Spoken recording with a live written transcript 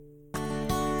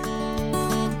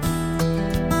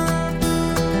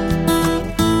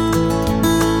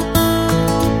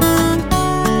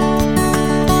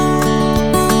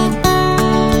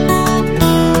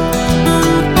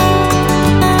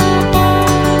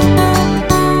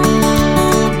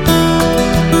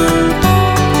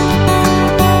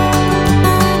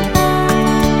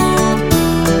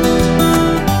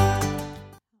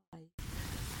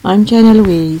I'm Jenna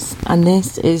Louise, and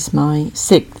this is my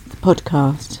 6th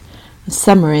podcast, a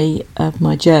summary of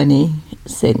my journey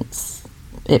since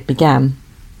it began.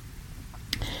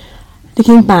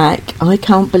 Looking back, I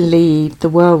can't believe the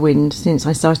whirlwind since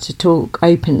I started to talk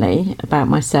openly about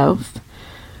myself,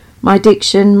 my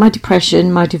addiction, my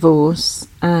depression, my divorce,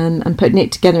 and putting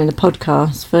it together in a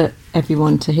podcast for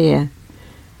everyone to hear.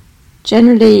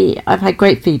 Generally, I've had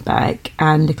great feedback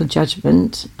and little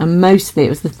judgment, and mostly it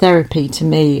was the therapy to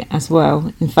me as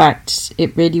well. In fact,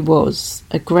 it really was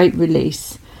a great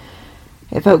release.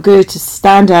 It felt good to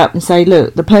stand up and say,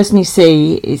 look, the person you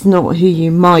see is not who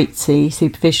you might see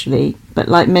superficially, but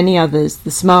like many others, the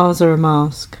smiles are a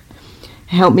mask.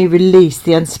 It helped me release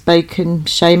the unspoken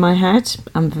shame I had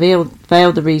and veil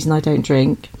the reason I don't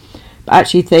drink. But I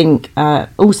actually think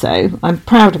also I'm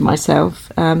proud of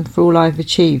myself for all I've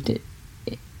achieved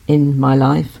in my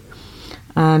life.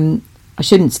 I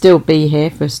shouldn't still be here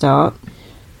for a start.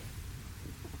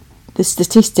 The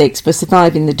statistics for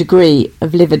surviving the degree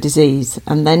of liver disease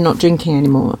and then not drinking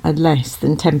anymore are less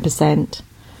than 10%.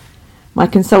 My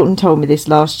consultant told me this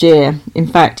last year. In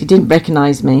fact, he didn't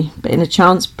recognise me, but in a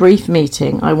chance brief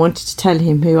meeting I wanted to tell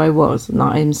him who I was and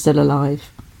that I am still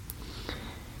alive.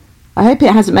 I hope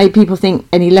it hasn't made people think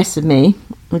any less of me.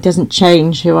 It doesn't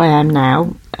change who I am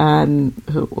now,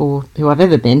 or who I've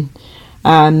ever been.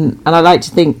 And I like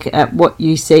to think what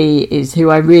you see is who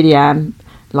I really am,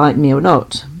 like me or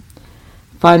not.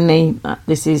 Finally,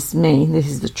 this is me. This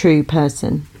is the true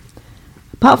person.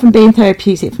 Apart from being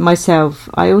therapeutic for myself,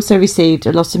 I also received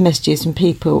a lot of messages from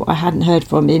people I hadn't heard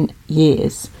from in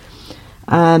years.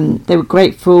 They were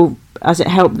grateful as it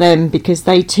helped them because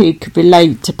they too could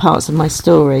relate to parts of my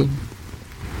story.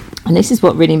 And this is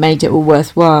what really made it all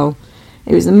worthwhile.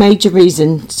 It was a major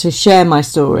reason to share my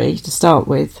story to start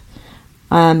with.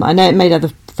 I know it made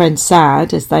other friends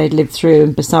sad as they had lived through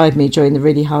and beside me during the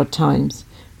really hard times,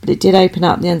 but it did open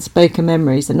up the unspoken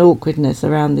memories and awkwardness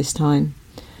around this time.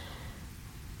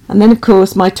 And then, of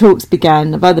course, my talks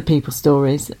began of other people's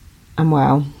stories. And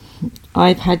well,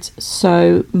 I've had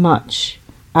so much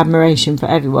admiration for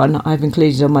everyone I've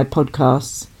included on my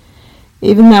podcasts.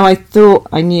 Even though I thought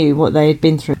I knew what they had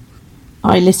been through,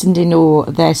 I listened in awe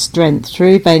of their strength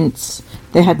through events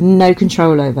they had no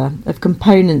control over, of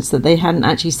components that they hadn't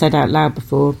actually said out loud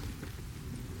before.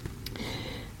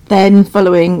 Then,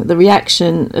 following the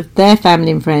reaction of their family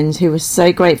and friends who were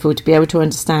so grateful to be able to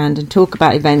understand and talk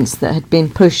about events that had been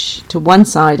pushed to one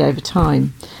side over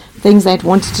time, things they'd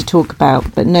wanted to talk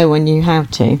about but no one knew how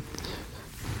to.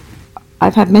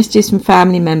 I've had messages from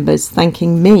family members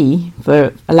thanking me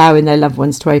for allowing their loved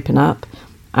ones to open up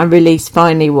and release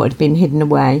finally what had been hidden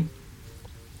away.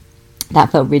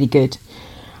 That felt really good.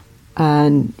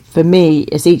 And for me,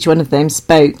 as each one of them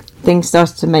spoke, things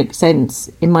started to make sense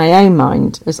in my own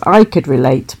mind as I could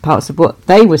relate to parts of what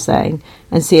they were saying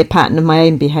and see a pattern of my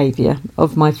own behaviour,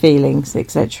 of my feelings,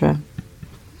 etc.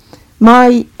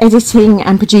 My editing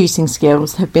and producing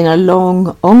skills have been a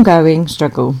long, ongoing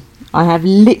struggle. I have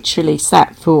literally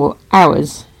sat for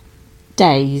hours,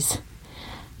 days,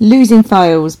 losing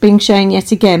files, being shown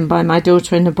yet again by my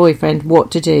daughter and her boyfriend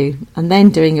what to do, and then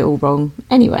doing it all wrong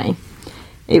anyway.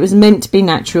 It was meant to be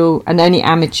natural and only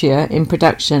amateur in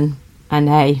production, and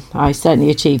hey, I certainly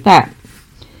achieved that.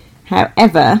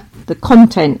 However, the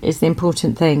content is the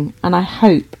important thing, and I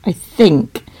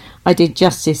think I did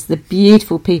justice to the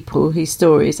beautiful people whose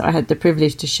stories I had the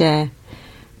privilege to share.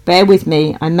 Bear with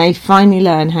me, I may finally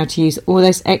learn how to use all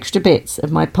those extra bits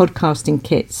of my podcasting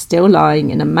kit still lying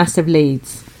in a massive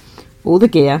Leeds. All the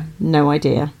gear, no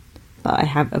idea, but I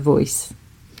have a voice.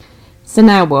 So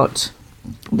now what?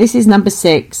 This is number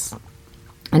 6,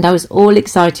 and I was all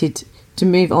excited to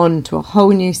move on to a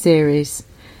whole new series.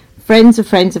 Friends of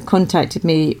friends have contacted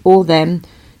me, all them,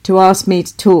 to ask me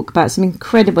to talk about some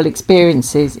incredible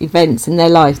experiences, events in their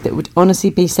life that would honestly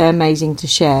be so amazing to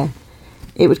share.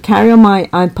 It would carry on my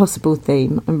I'm possible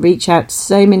theme and reach out to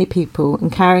so many people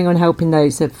and carrying on helping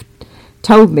those who have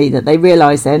told me that they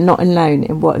realise they're not alone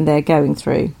in what they're going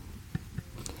through.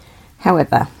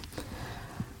 However,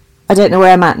 I don't know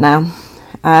where I'm at now,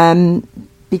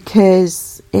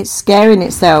 because it's scary in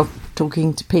itself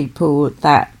talking to people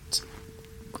that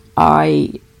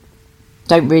I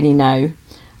don't really know.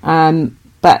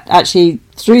 But actually,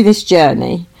 through this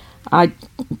journey, I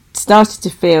started to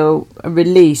feel a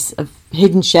release of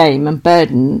hidden shame and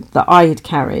burden that I had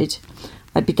carried.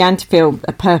 I began to feel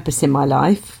a purpose in my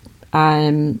life.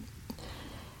 That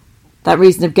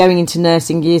reason of going into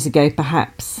nursing years ago,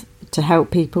 perhaps, to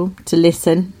help people, to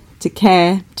listen, to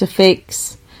care, to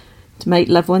fix, to make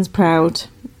loved ones proud.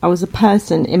 I was a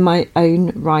person in my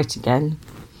own right again.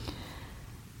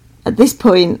 At this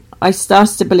point, I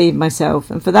started to believe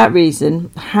myself, and for that reason,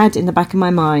 had in the back of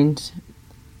my mind,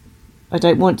 I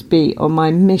don't want to be on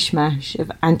my mishmash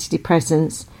of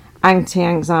antidepressants,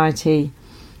 anti-anxiety,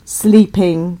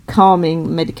 sleeping,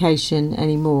 calming medication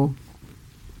anymore.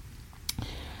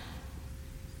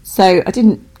 So I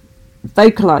didn't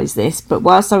vocalise this, but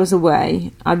whilst I was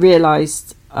away, I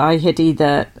realised I had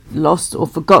either lost or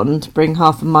forgotten to bring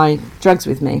half of my drugs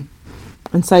with me.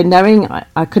 And so knowing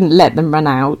I couldn't let them run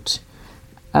out,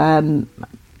 and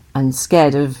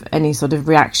scared of any sort of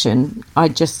reaction, I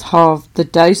just halved the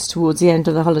dose towards the end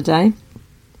of the holiday.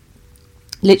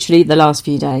 Literally the last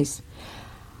few days.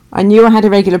 I knew I had a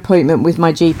regular appointment with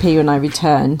my GP when I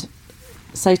returned,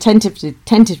 so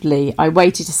tentatively I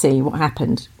waited to see what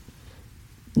happened.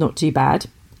 Not too bad.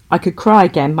 I could cry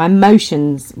again. My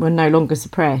emotions were no longer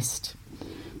suppressed.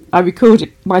 I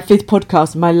recorded my 5th podcast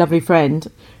with my lovely friend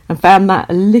and found that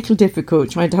a little difficult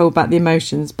trying to hold back the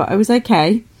emotions, but I was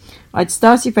okay. I'd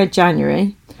started Red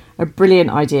January, a brilliant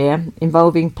idea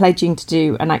involving pledging to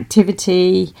do an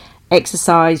activity,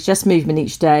 exercise, just movement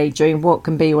each day during what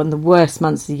can be one of the worst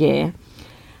months of the year,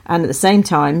 and at the same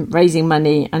time raising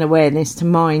money and awareness to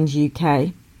Mind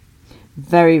UK.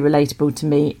 Very relatable to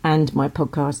me and my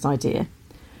podcast idea.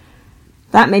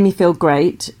 That made me feel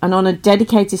great, and on a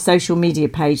dedicated social media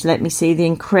page let me see the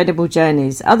incredible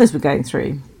journeys others were going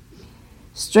through.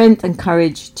 Strength and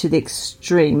courage to the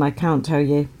extreme, I can't tell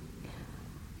you.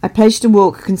 I pledged to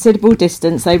walk a considerable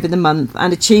distance over the month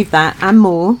and achieved that and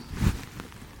more.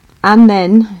 And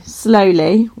then,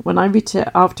 slowly,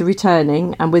 after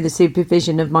returning and with the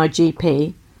supervision of my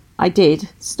GP, I did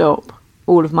stop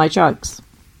all of my drugs.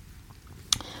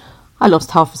 I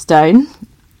lost half a stone,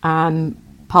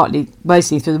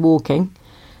 mostly through the walking.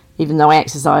 Even though I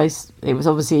exercised, it was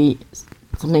obviously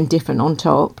something different on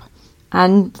top,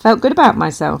 and felt good about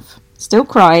myself. Still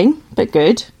crying, but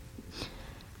good.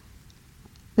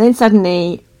 Then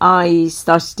suddenly I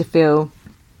started to feel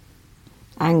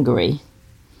angry.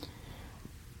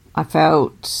 I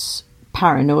felt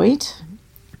paranoid.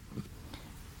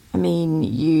 I mean,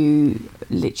 you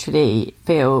literally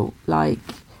feel like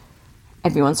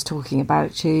everyone's talking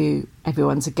about you,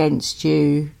 everyone's against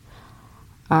you.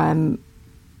 My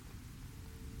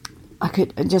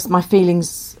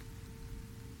feelings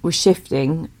were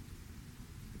shifting,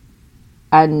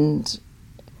 and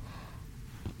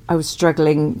I was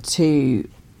struggling to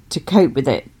cope with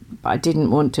it, but I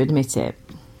didn't want to admit it.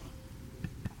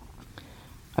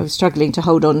 I was struggling to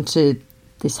hold on to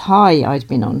this high I'd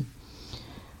been on.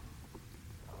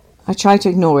 I tried to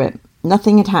ignore it.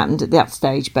 Nothing had happened at that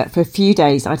stage, but for a few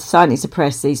days I'd silently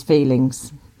suppressed these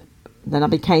feelings. Then I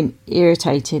became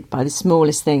irritated by the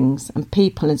smallest things, and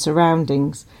people and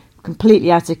surroundings,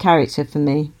 completely out of character for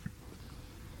me.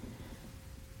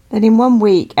 Then in 1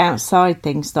 week, outside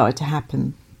things started to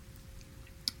happen.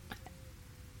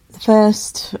 The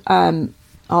first,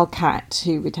 our cat,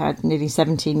 who we'd had nearly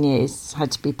 17 years,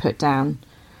 had to be put down.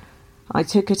 I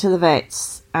took her to the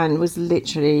vets and was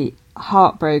literally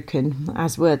heartbroken,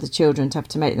 as were the children, to have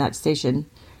to make that decision.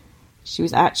 She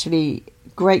was actually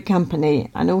great company,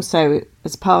 and also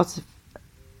as part of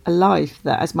a life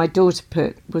that, as my daughter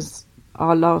put, was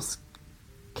our last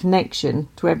connection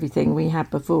to everything we had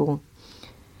before.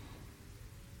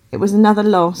 It was another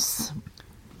loss,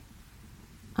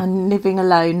 and living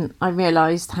alone, I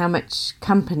realised how much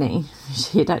company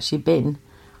she had actually been.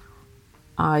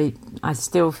 I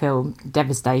still feel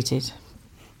devastated.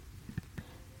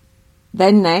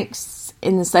 Then next,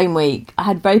 in the same week, I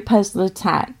had a very personal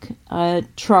attack, a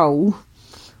troll,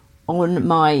 on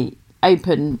my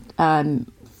open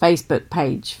Facebook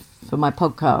page for my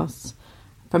podcast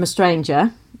from a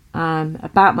stranger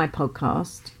about my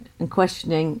podcast and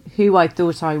questioning who I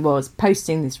thought I was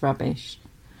posting this rubbish.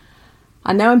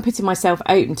 I know I'm putting myself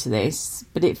open to this,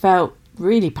 but it felt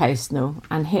really personal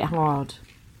and hit hard.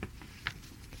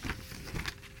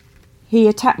 He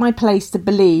attacked my place to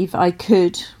believe I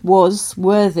was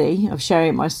worthy of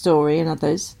sharing my story and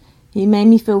others. He made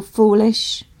me feel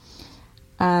foolish.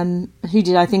 Who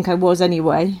did I think I was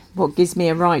anyway? What gives me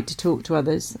a right to talk to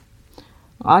others?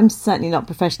 I'm certainly not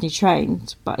professionally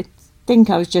trained, but I think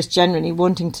I was just genuinely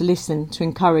wanting to listen, to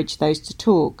encourage those to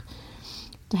talk,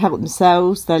 to help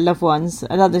themselves, their loved ones,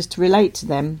 and others to relate to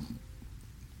them.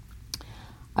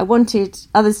 I wanted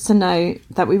others to know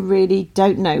that we really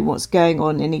don't know what's going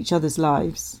on in each other's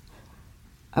lives.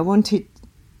 I wanted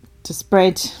to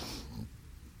spread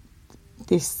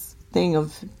this thing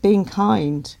of being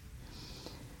kind.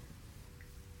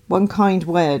 One kind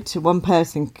word to one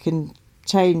person can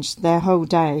change their whole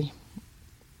day.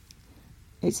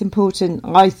 It's important,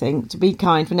 I think, to be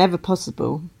kind whenever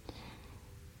possible,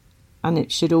 and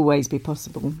it should always be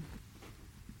possible.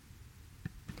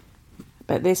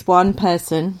 But this one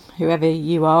person, whoever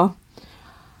you are,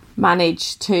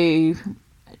 managed to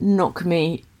knock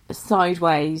me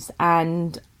sideways,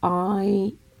 and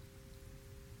I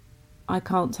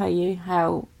can't tell you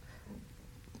how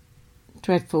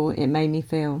dreadful it made me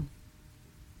feel.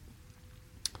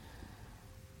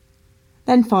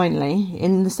 Then finally,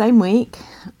 in the same week,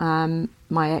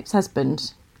 my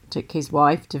ex-husband took his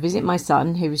wife to visit my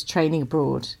son who was training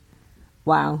abroad.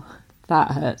 Wow,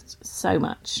 that hurt so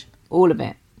much. All of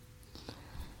it.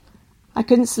 I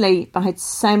couldn't sleep. I had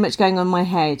so much going on in my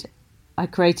head. I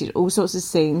created all sorts of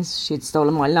scenes. She had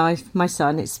stolen my life, my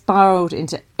son. It spiralled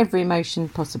into every emotion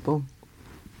possible.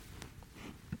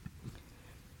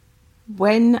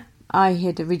 When I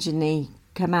had originally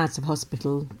come out of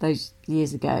hospital those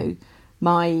years ago,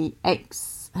 my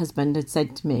ex-husband had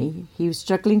said to me he was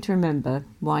struggling to remember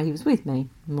why he was with me,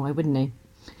 and why wouldn't he?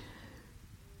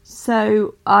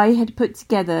 So I had put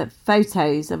together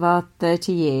photos of our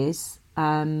 30 years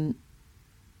all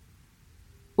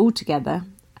together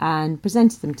and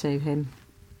presented them to him.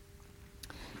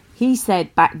 He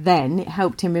said back then it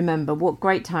helped him remember what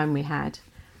great time we had,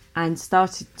 and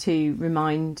started to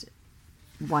remind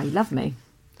why he loved me.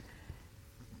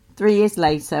 3 years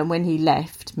later, when he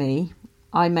left me,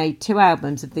 I made 2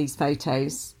 albums of these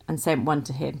photos and sent one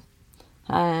to him.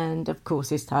 And of course,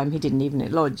 this time he didn't even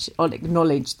acknowledge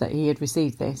that he had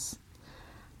received this.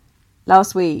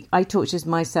 Last week, I tortured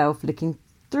myself looking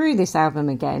through this album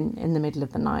again in the middle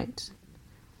of the night.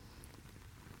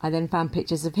 I then found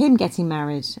pictures of him getting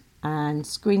married and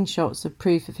screenshots of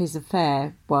proof of his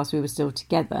affair whilst we were still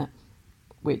together,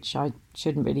 which I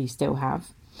shouldn't really still have,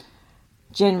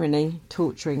 generally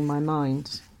torturing my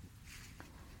mind.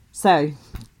 So,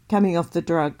 coming off the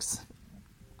drugs,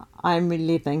 I'm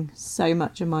reliving so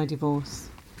much of my divorce,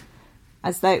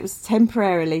 as though it was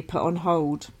temporarily put on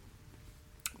hold.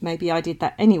 Maybe I did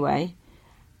that anyway,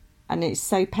 and it's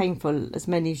so painful, as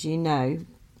many of you know.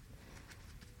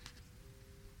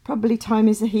 Probably time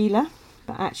is a healer,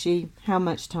 but actually, how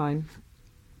much time?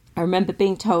 I remember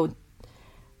being told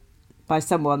by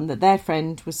someone that their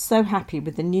friend was so happy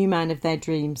with the new man of their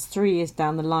dreams 3 years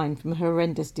down the line from a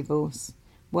horrendous divorce.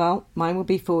 Well, mine will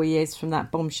be 4 years from that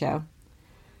bombshell.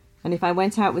 And if I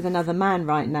went out with another man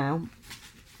right now,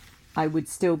 I would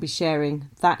still be sharing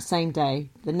that same day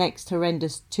the next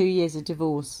horrendous 2 years of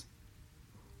divorce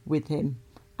with him.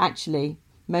 Actually,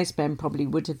 most men probably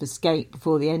would have escaped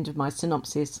before the end of my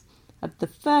synopsis of the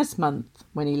first month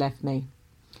when he left me.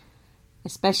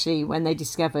 Especially when they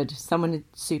discovered someone had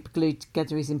superglued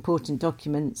together his important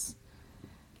documents.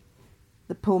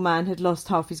 The poor man had lost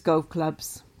half his golf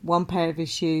clubs, 1 pair of his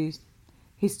shoes,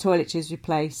 his toiletries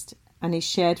replaced, and his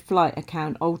shared flight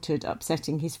account altered,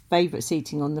 upsetting his favourite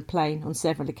seating on the plane on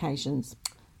several occasions.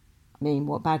 I mean,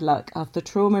 what bad luck after the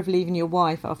trauma of leaving your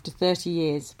wife after 30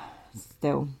 years.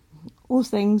 Still, all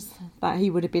things that he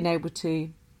would have been able to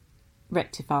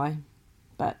rectify,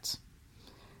 but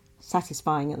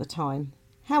satisfying at the time.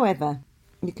 However,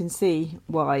 you can see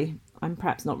why I'm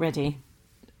perhaps not ready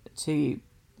to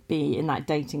be in that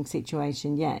dating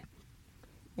situation yet.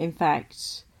 In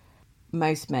fact,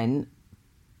 most men,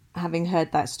 having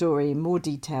heard that story in more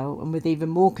detail and with even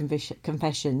more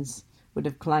confessions, would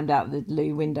have climbed out the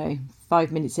loo window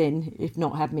 5 minutes in, if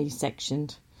not had me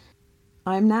sectioned.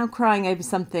 I am now crying over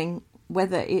something,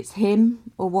 whether it's him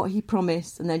or what he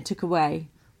promised and then took away,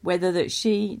 whether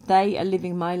that they are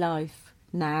living my life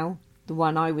now, the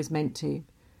one I was meant to.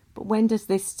 But when does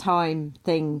this time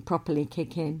thing properly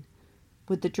kick in?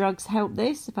 Would the drugs help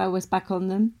this if I was back on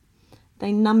them?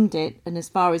 They numbed it, and as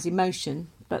far as emotion,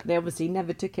 but they obviously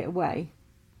never took it away.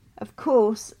 Of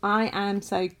course, I am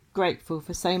so grateful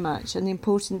for so much, and the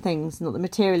important things, not the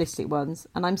materialistic ones,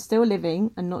 and I'm still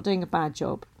living and not doing a bad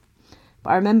job.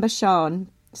 But I remember Sian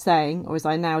saying, or as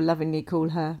I now lovingly call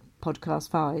her, Podcast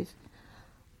 5,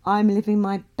 I'm living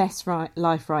my best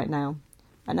life right now.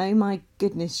 And oh my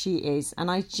goodness, she is.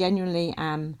 And I genuinely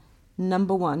am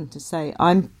number one to say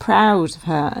I'm proud of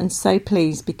her and so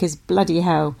pleased, because bloody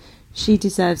hell, she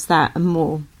deserves that and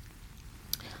more.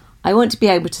 I want to be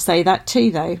able to say that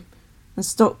too, though, and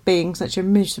stop being such a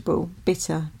miserable,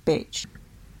 bitter bitch.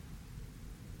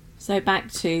 So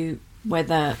back to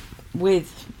whether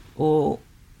with or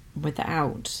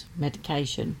without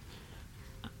medication.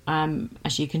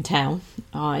 As you can tell,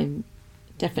 I'm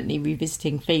definitely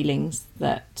revisiting feelings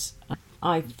that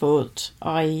I thought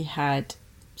I had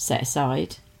set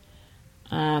aside.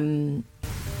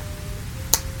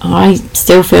 I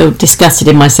still feel disgusted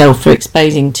in myself for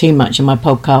exposing too much in my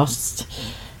podcast.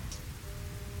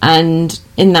 And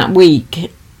in that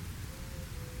week,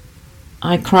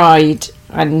 I cried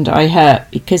and I hurt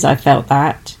because I felt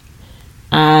that.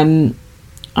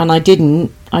 and I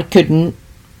couldn't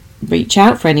reach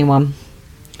out for anyone.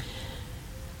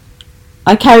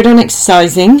 I carried on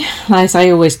exercising, as I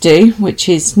always do, which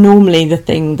is normally the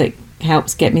thing that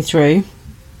helps get me through.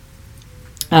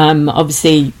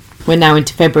 Obviously, we're now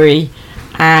into February,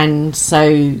 and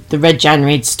so the Red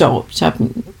January had stopped. I've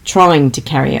been trying to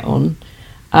carry it on.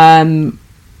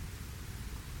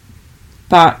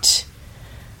 But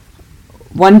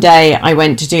one day I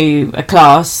went to do a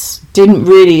class, didn't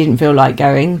feel like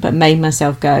going, but made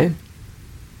myself go.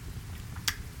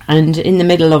 And in the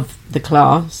middle of the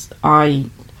class, I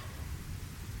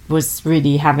was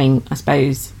really having, I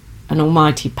suppose, an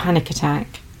almighty panic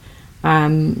attack.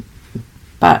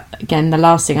 But again, the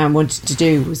last thing I wanted to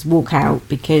do was walk out,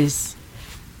 because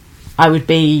I would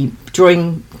be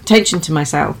drawing attention to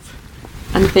myself.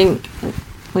 And I think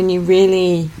when you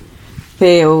really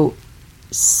feel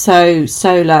so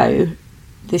low,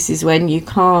 this is when you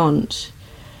can't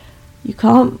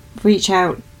reach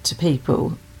out to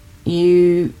people.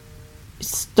 You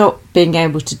stop being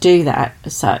able to do that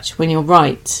as such when you're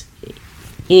right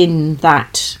in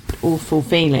that awful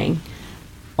feeling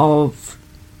of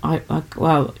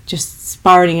just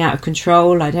spiraling out of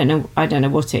control. I don't know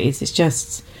what it is. It's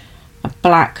just a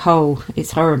black hole.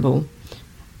 It's horrible.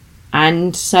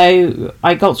 And so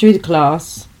I got through the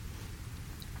class.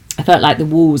 I felt like the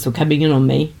walls were coming in on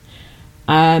me.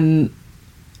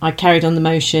 I carried on the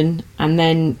motion, and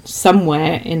then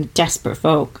somewhere in a desperate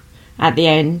fog at the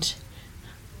end,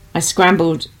 I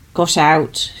scrambled, got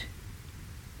out,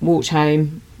 walked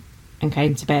home, and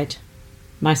came to bed.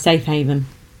 My safe haven.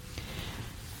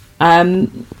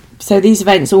 So these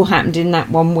events all happened in that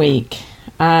 1 week.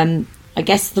 I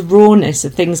guess the rawness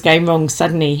of things going wrong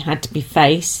suddenly had to be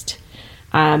faced.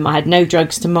 I had no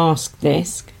drugs to mask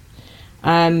this.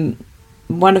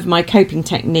 One of my coping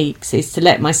techniques is to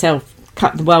let myself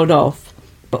cut the world off,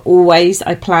 but always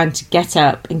I plan to get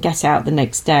up and get out the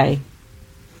next day.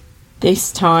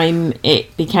 This time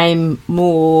it became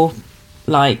more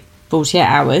like 48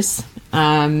 hours,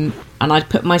 and I'd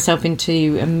put myself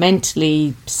into a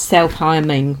mentally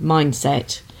self-harming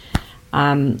mindset.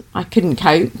 I couldn't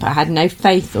cope. I had no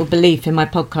faith or belief in my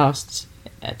podcast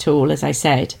at all, as I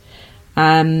said.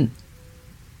 And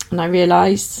I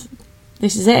realised,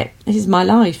 this is it. This is my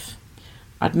life.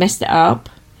 I'd messed it up.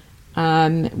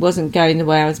 It wasn't going the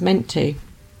way I was meant to.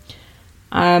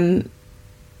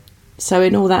 So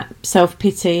in all that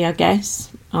self-pity, I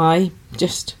guess, I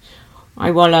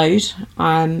wallowed.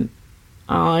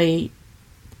 I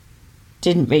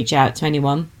didn't reach out to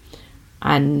anyone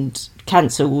and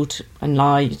cancelled and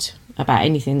lied about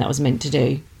anything that I was meant to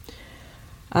do.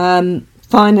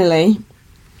 Finally,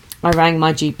 I rang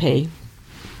my GP,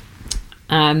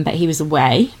 but he was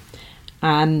away.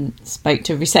 Spoke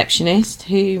to a receptionist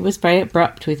who was very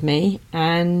abrupt with me,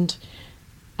 and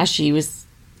as she was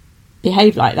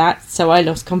behaved like that, so I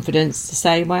lost confidence to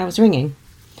say why I was ringing.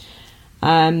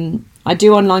 I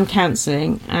do online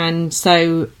counselling, and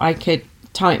so I could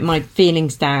type my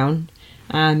feelings down,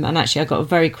 and actually I got a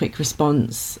very quick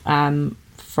response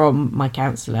from my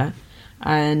counsellor,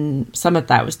 and some of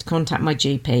that was to contact my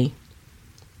GP,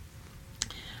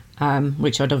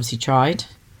 which I'd obviously tried,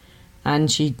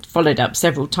 and she followed up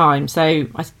several times, so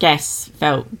I guess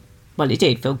it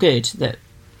did feel good that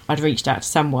I'd reached out to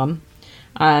someone.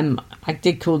 I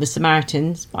did call the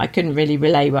Samaritans, but I couldn't really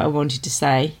relay what I wanted to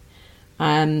say.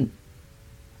 I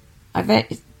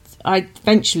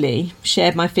eventually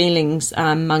shared my feelings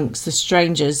amongst the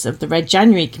strangers of the Red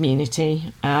January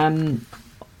community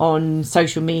on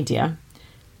social media,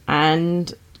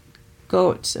 and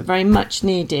got a very much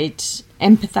needed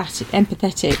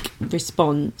empathetic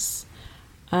response,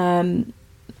 and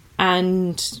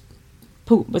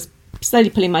was slowly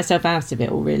pulling myself out of it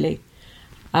all, really.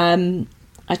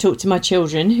 I talked to my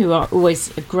children, who are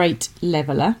always a great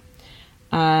leveller,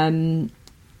 and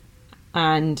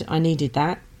I needed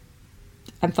that.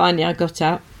 And finally I got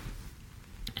up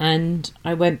and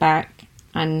I went back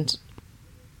and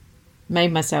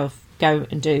made myself go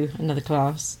and do another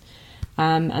class,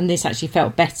 and this actually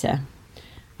felt better,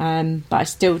 but I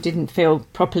still didn't feel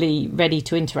properly ready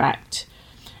to interact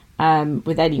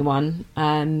with anyone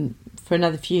for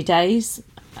another few days,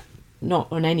 not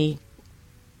on any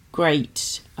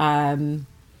great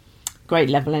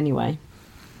level anyway.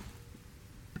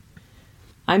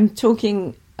 I'm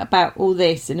talking about all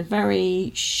this in a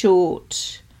very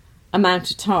short amount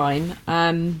of time,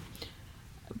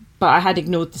 but I had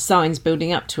ignored the signs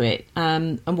building up to it,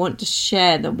 and want to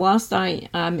share that whilst I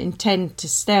intend to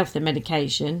stay off the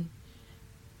medication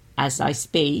as I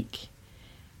speak,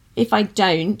 if I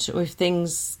don't, or if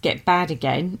things get bad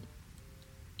again,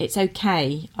 it's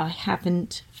okay. I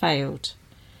haven't failed.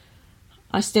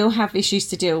 I still have issues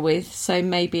to deal with, so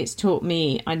maybe it's taught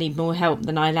me I need more help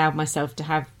than I allowed myself to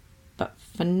have. But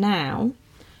for now,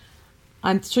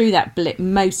 I'm through that blip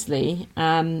mostly,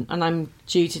 and I'm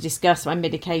due to discuss my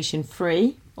medication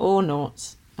free or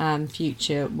not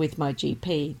future with my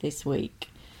GP this week.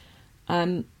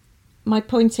 My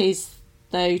point is,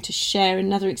 though, to share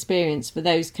another experience for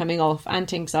those coming off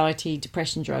anti-anxiety,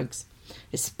 depression drugs,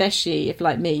 especially if,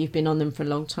 like me, you've been on them for a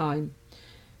long time.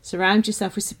 Surround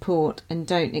yourself with support and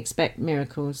don't expect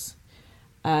miracles.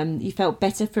 You felt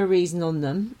better for a reason on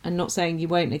them, and not saying you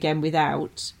won't again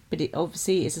without, but it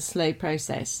obviously is a slow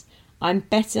process. I'm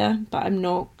better, but I'm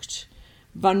knocked,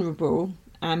 vulnerable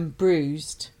and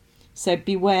bruised. So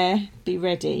beware, be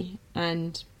ready,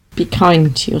 and be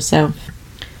kind to yourself.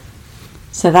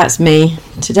 So that's me.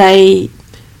 Today,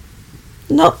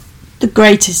 not the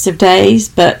greatest of days,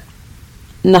 but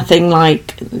nothing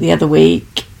like the other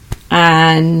week.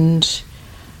 And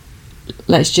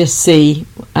let's just see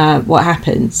what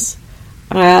happens.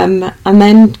 And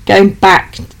then going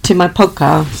back to my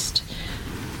podcast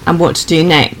and what to do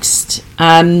next.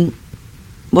 Well,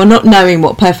 not knowing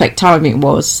what perfect timing it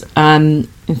was. In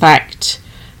fact,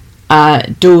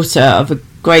 daughter of a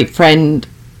great friend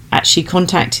actually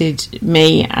contacted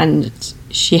me, and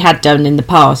she had done in the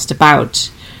past,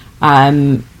 about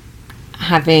having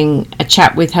a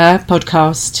chat with her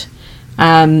podcast.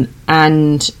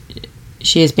 And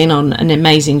she has been on an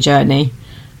amazing journey,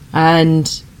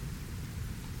 and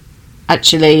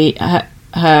actually her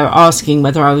asking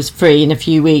whether I was free in a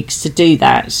few weeks to do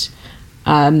that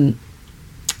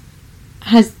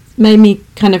has made me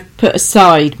kind of put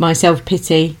aside my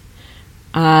self-pity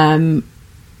and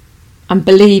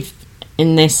believe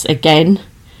in this again,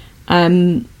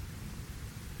 and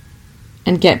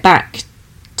get back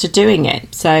to doing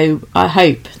it. So I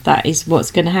hope that is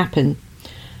what's going to happen.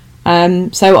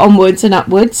 So onwards and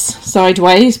upwards,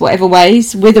 sideways, whatever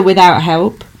ways, with or without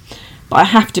help. But I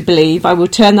have to believe I will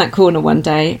turn that corner one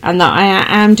day, and that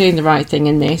I am doing the right thing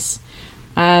in this.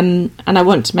 And I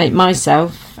want to make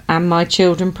myself and my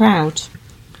children proud.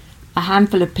 A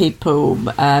handful of people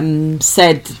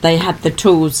said they had the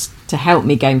tools to help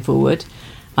me going forward.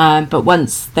 But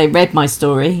once they read my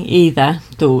story, either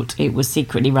thought it was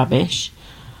secretly rubbish,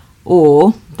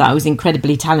 or that I was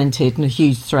incredibly talented and a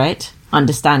huge threat.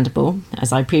 Understandable,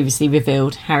 as I previously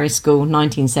revealed, Harris School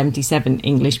 1977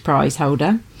 English prize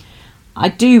holder. I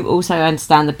do also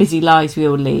understand the busy lives we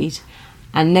all lead,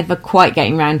 and never quite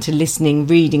getting round to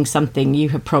reading something you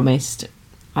have promised.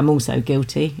 I'm also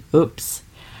guilty. Oops.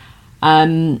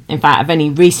 In fact, I've only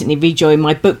recently rejoined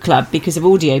my book club because of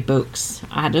audiobooks.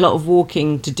 I had a lot of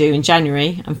walking to do in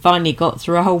January and finally got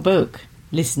through a whole book,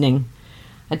 listening.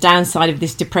 A downside of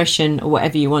this depression, or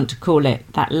whatever you want to call it,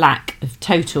 that lack of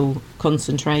total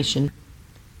concentration.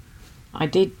 I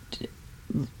did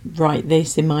write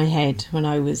this in my head when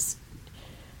I was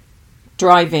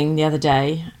driving the other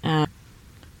day, and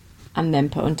then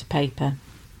put onto paper.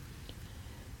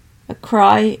 A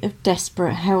cry of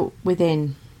desperate help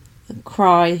within, a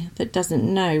cry that doesn't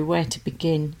know where to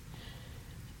begin,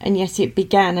 and yet it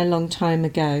began a long time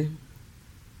ago.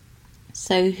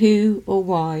 So who or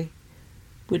why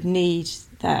would need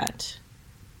that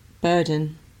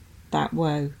burden, that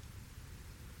woe?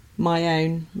 My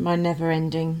own, my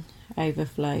never-ending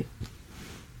overflow.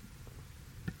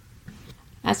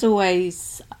 As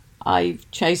always,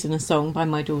 I've chosen a song by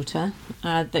my daughter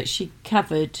that she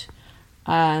covered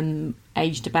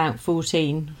aged about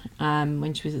 14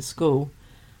 when she was at school.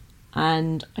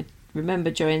 And I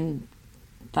remember during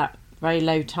that very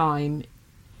low time,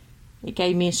 it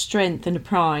gave me a strength and a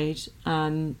pride,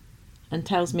 and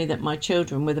tells me that my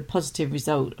children were the positive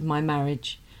result of my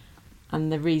marriage and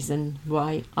the reason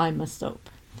why I must stop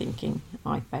thinking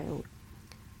I failed.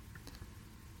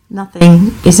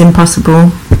 Nothing is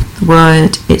impossible. The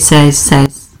word it says,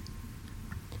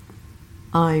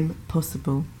 I'm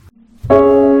possible.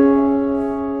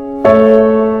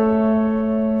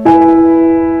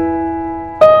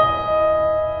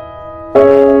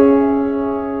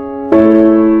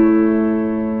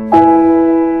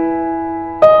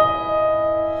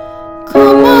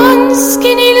 Come on,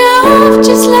 skinny love,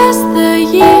 just last the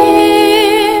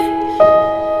year.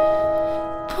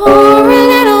 Pour a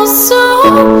little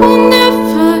soap, we'll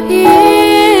never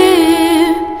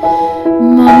hear.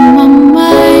 Mama,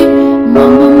 my,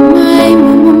 mama, my,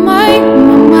 mama,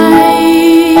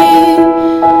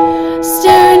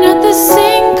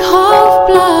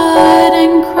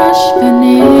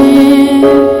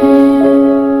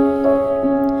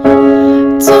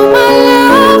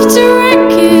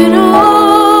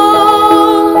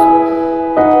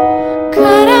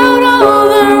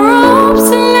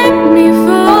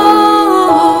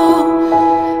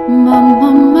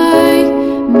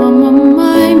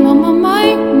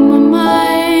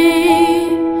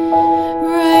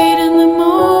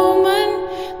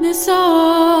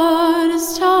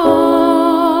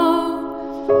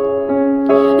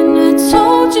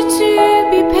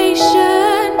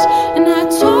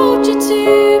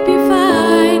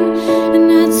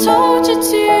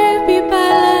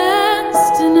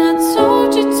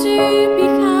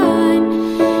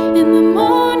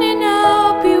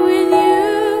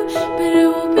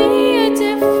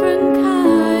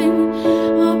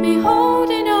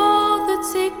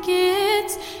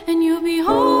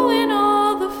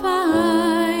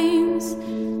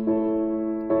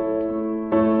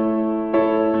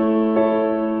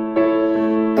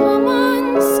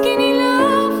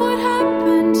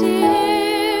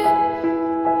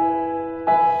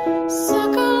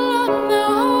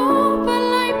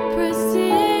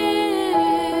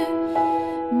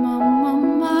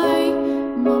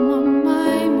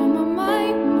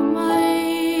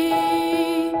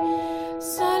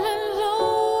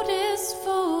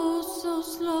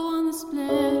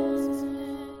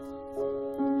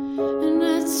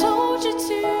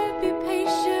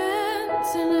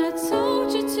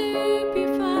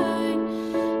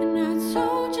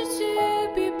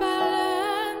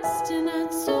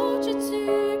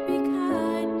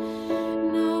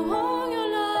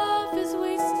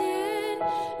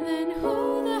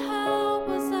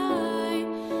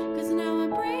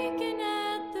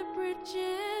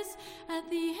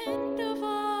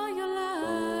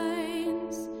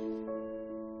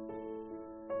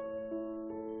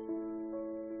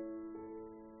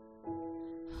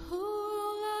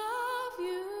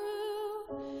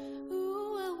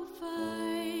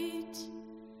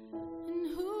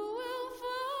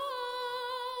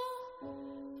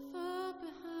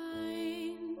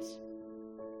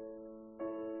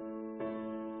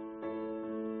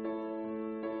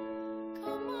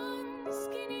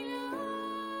 Skinny